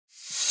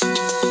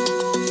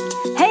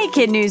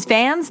Kid News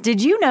fans,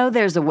 did you know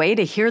there's a way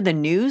to hear the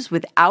news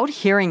without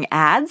hearing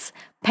ads?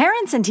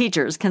 Parents and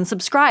teachers can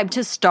subscribe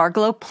to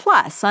Starglow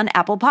Plus on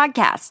Apple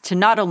Podcasts to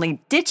not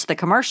only ditch the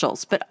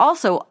commercials, but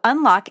also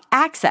unlock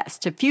access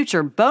to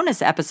future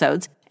bonus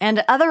episodes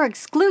and other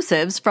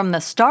exclusives from the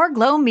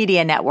Starglow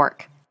Media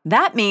Network.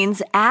 That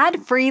means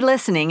ad-free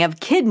listening of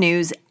Kid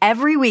News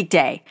every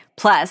weekday,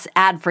 plus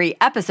ad-free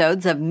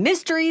episodes of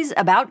Mysteries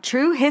About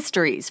True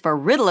Histories for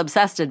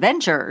riddle-obsessed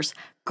adventurers,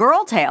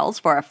 Girl Tales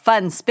for a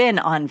fun spin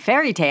on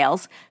fairy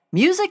tales,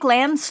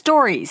 Musicland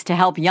Stories to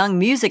help young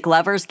music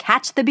lovers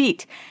catch the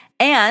beat,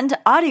 and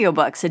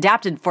audiobooks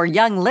adapted for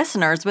young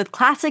listeners with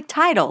classic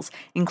titles,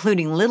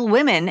 including Little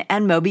Women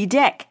and Moby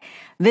Dick.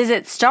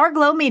 Visit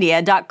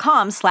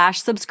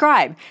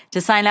starglowmedia.com/subscribe to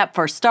sign up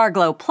for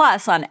Starglow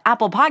Plus on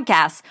Apple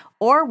Podcasts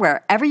or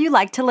wherever you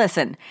like to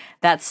listen.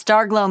 That's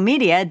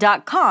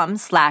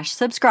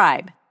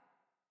starglowmedia.com/subscribe.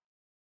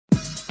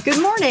 Good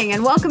morning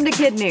and welcome to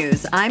Kid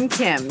News. I'm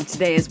Kim.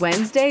 Today is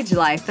Wednesday,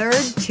 July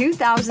 3rd,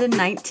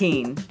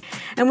 2019.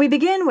 And we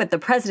begin with the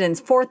president's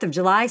 4th of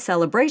July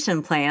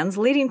celebration plans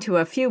leading to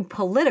a few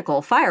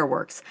political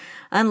fireworks.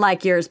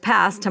 Unlike years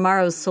past,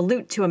 tomorrow's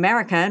Salute to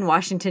America in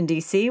Washington,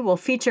 D.C. will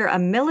feature a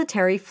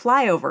military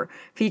flyover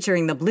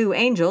featuring the Blue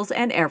Angels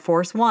and Air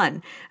Force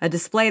One, a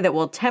display that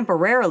will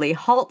temporarily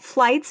halt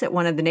flights at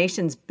one of the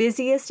nation's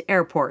busiest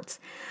airports.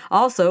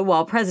 Also,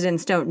 while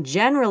presidents don't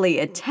generally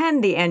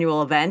attend the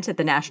annual event at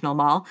the National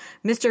Mall,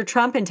 Mr.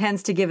 Trump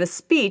intends to give a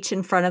speech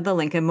in front of the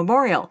Lincoln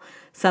Memorial.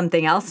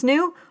 Something else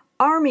new?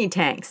 Army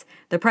tanks.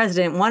 The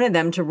president wanted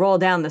them to roll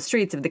down the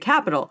streets of the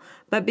Capitol,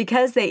 but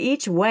because they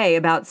each weigh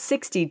about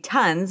 60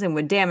 tons and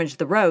would damage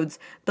the roads,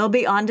 they'll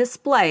be on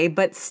display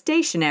but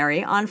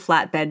stationary on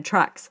flatbed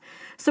trucks.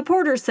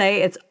 Supporters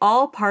say it's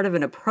all part of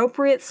an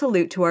appropriate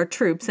salute to our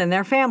troops and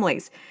their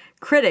families.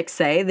 Critics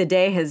say the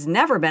day has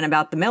never been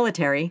about the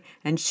military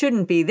and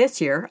shouldn't be this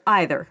year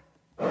either.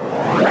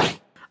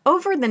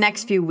 Over the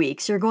next few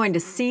weeks, you're going to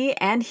see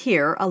and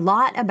hear a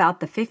lot about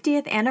the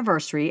 50th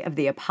anniversary of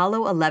the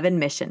Apollo 11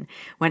 mission,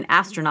 when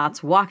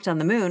astronauts walked on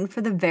the moon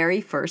for the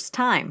very first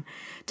time.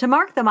 To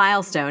mark the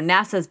milestone,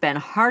 NASA's been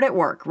hard at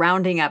work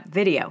rounding up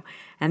video,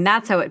 and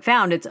that's how it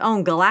found its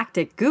own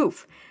Galactic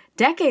Goof.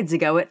 Decades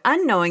ago, it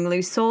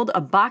unknowingly sold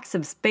a box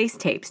of space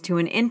tapes to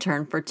an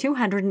intern for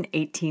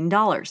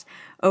 $218.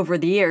 Over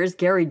the years,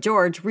 Gary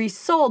George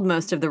resold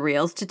most of the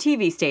reels to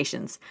TV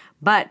stations.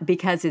 But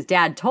because his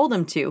dad told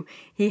him to,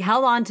 he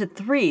held on to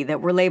 3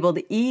 that were labeled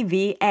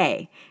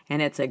EVA,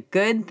 and it's a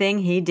good thing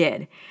he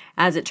did.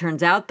 As it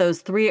turns out,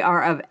 those 3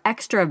 are of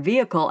extra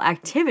vehicle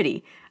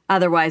activity,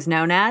 otherwise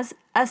known as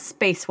a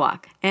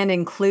spacewalk, and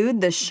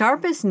include the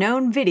sharpest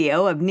known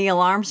video of Neil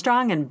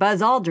Armstrong and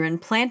Buzz Aldrin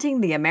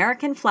planting the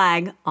American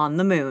flag on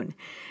the moon.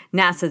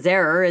 NASA's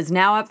error is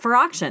now up for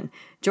auction.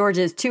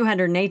 George's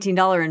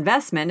 $218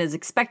 investment is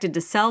expected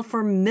to sell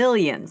for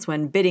millions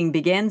when bidding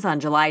begins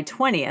on July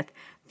 20th,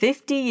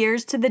 50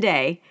 years to the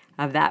day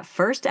of that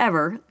first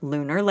ever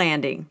lunar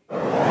landing.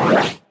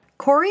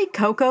 Corey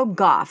Coco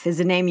Goff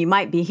is a name you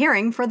might be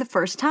hearing for the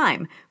first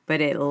time,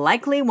 but it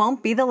likely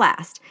won't be the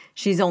last.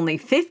 She's only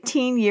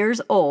 15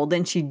 years old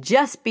and she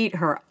just beat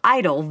her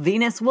idol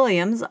Venus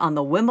Williams on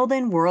the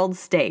Wimbledon world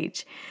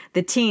stage.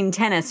 The teen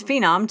tennis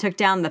phenom took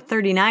down the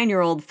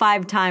 39-year-old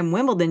 5-time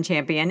Wimbledon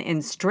champion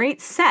in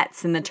straight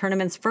sets in the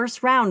tournament's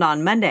first round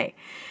on Monday.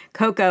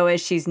 Coco, as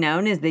she's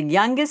known, is the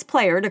youngest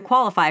player to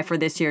qualify for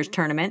this year's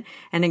tournament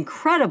and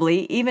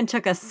incredibly even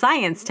took a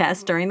science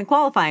test during the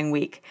qualifying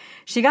week.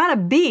 She got a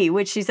B,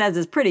 which she says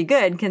is pretty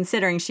good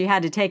considering she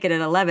had to take it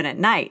at 11 at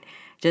night,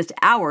 just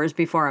hours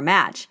before a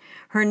match.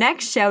 Her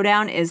next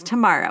showdown is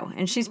tomorrow,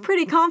 and she's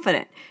pretty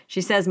confident. She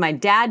says, "My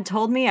dad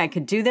told me I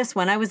could do this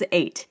when I was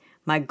 8.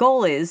 My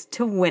goal is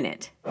to win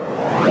it."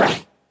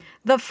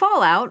 The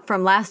fallout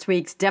from last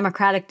week's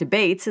Democratic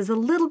debates is a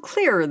little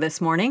clearer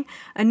this morning.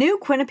 A new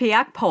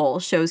Quinnipiac poll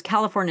shows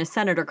California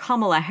Senator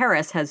Kamala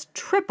Harris has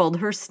tripled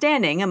her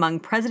standing among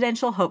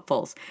presidential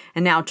hopefuls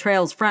and now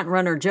trails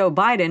frontrunner Joe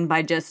Biden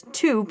by just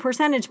 2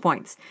 percentage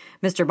points.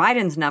 Mr.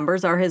 Biden's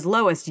numbers are his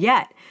lowest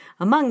yet.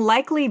 Among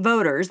likely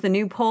voters, the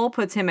new poll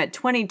puts him at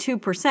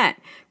 22%,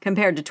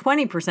 compared to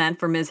 20%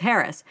 for Ms.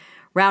 Harris.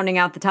 Rounding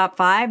out the top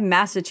 5,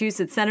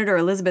 Massachusetts Senator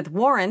Elizabeth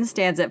Warren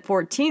stands at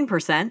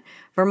 14%,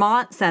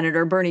 Vermont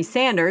Senator Bernie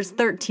Sanders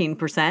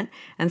 13%,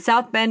 and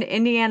South Bend,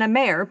 Indiana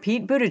Mayor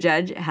Pete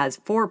Buttigieg has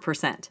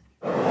 4%.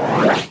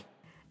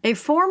 A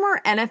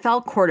former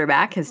NFL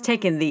quarterback has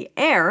taken the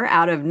air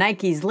out of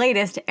Nike's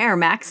latest Air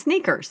Max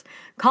sneakers.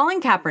 Colin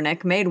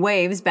Kaepernick made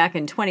waves back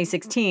in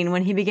 2016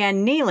 when he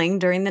began kneeling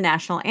during the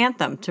national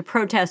anthem to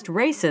protest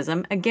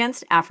racism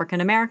against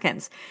African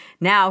Americans.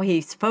 Now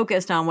he's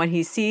focused on what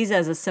he sees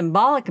as a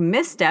symbolic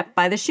misstep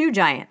by the shoe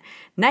giant.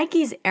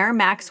 Nike's Air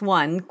Max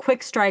 1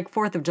 Quick Strike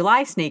 4th of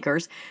July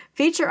sneakers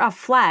feature a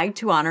flag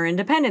to honor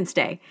Independence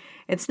Day.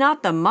 It's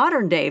not the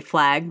modern-day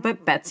flag,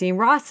 but Betsy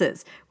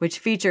Ross's, which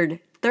featured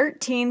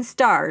 13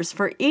 stars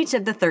for each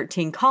of the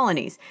 13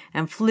 colonies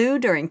and flew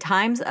during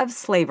times of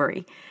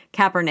slavery.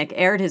 Kaepernick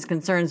aired his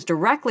concerns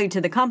directly to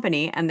the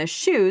company, and the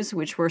shoes,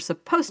 which were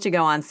supposed to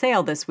go on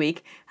sale this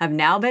week, have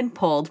now been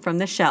pulled from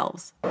the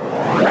shelves.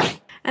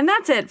 And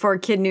that's it for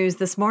Kid News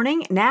this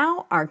morning.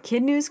 Now, our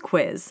Kid News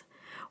quiz.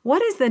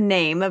 What is the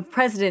name of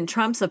President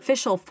Trump's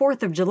official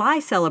 4th of July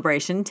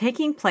celebration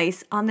taking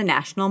place on the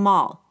National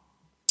Mall?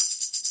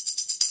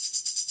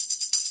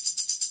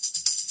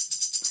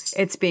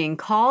 It's being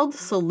called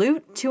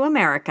Salute to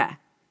America.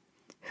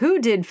 Who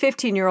did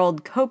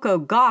 15-year-old Coco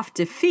Gauff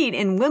defeat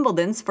in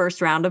Wimbledon's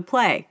first round of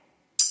play?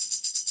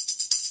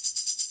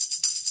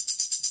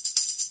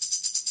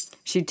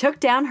 She took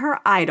down her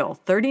idol,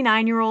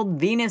 39-year-old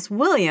Venus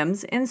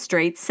Williams, in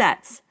straight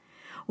sets.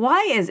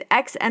 Why is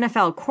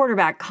ex-NFL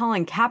quarterback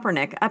Colin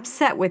Kaepernick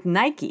upset with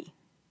Nike?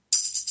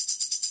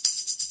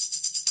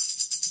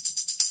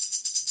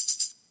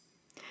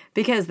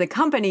 Because the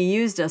company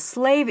used a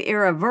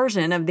slave-era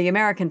version of the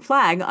American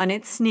flag on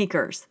its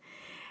sneakers.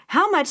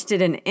 How much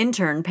did an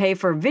intern pay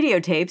for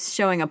videotapes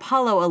showing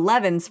Apollo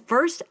 11's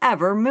first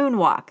ever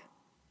moonwalk?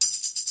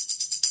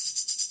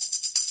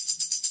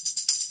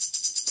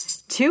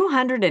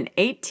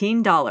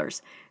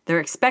 $218. They're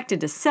expected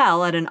to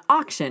sell at an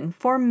auction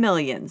for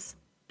millions.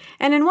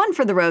 And in One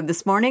for the Road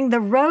this morning,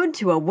 the road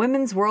to a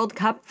Women's World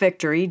Cup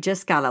victory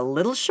just got a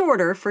little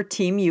shorter for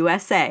Team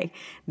USA.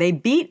 They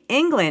beat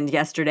England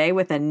yesterday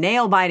with a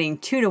nail-biting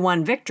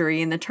 2-1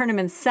 victory in the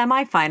tournament's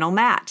semifinal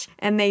match.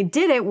 And they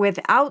did it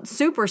without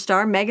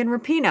superstar Megan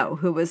Rapinoe,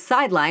 who was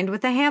sidelined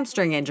with a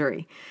hamstring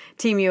injury.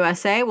 Team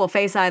USA will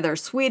face either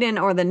Sweden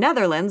or the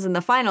Netherlands in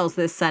the finals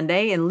this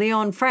Sunday in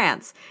Lyon,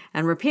 France.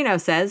 And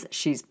Rapinoe says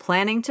she's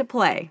planning to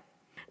play.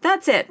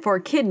 That's it for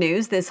Kid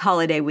News this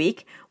holiday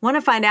week. Want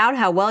to find out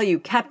how well you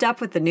kept up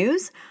with the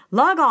news?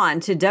 Log on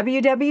to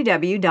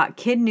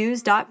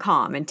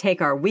www.kidnews.com and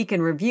take our Week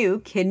in Review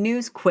Kid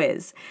News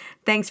quiz.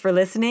 Thanks for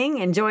listening.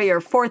 Enjoy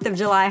your 4th of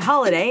July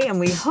holiday, and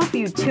we hope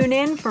you tune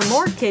in for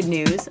more Kid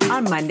News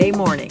on Monday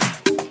morning.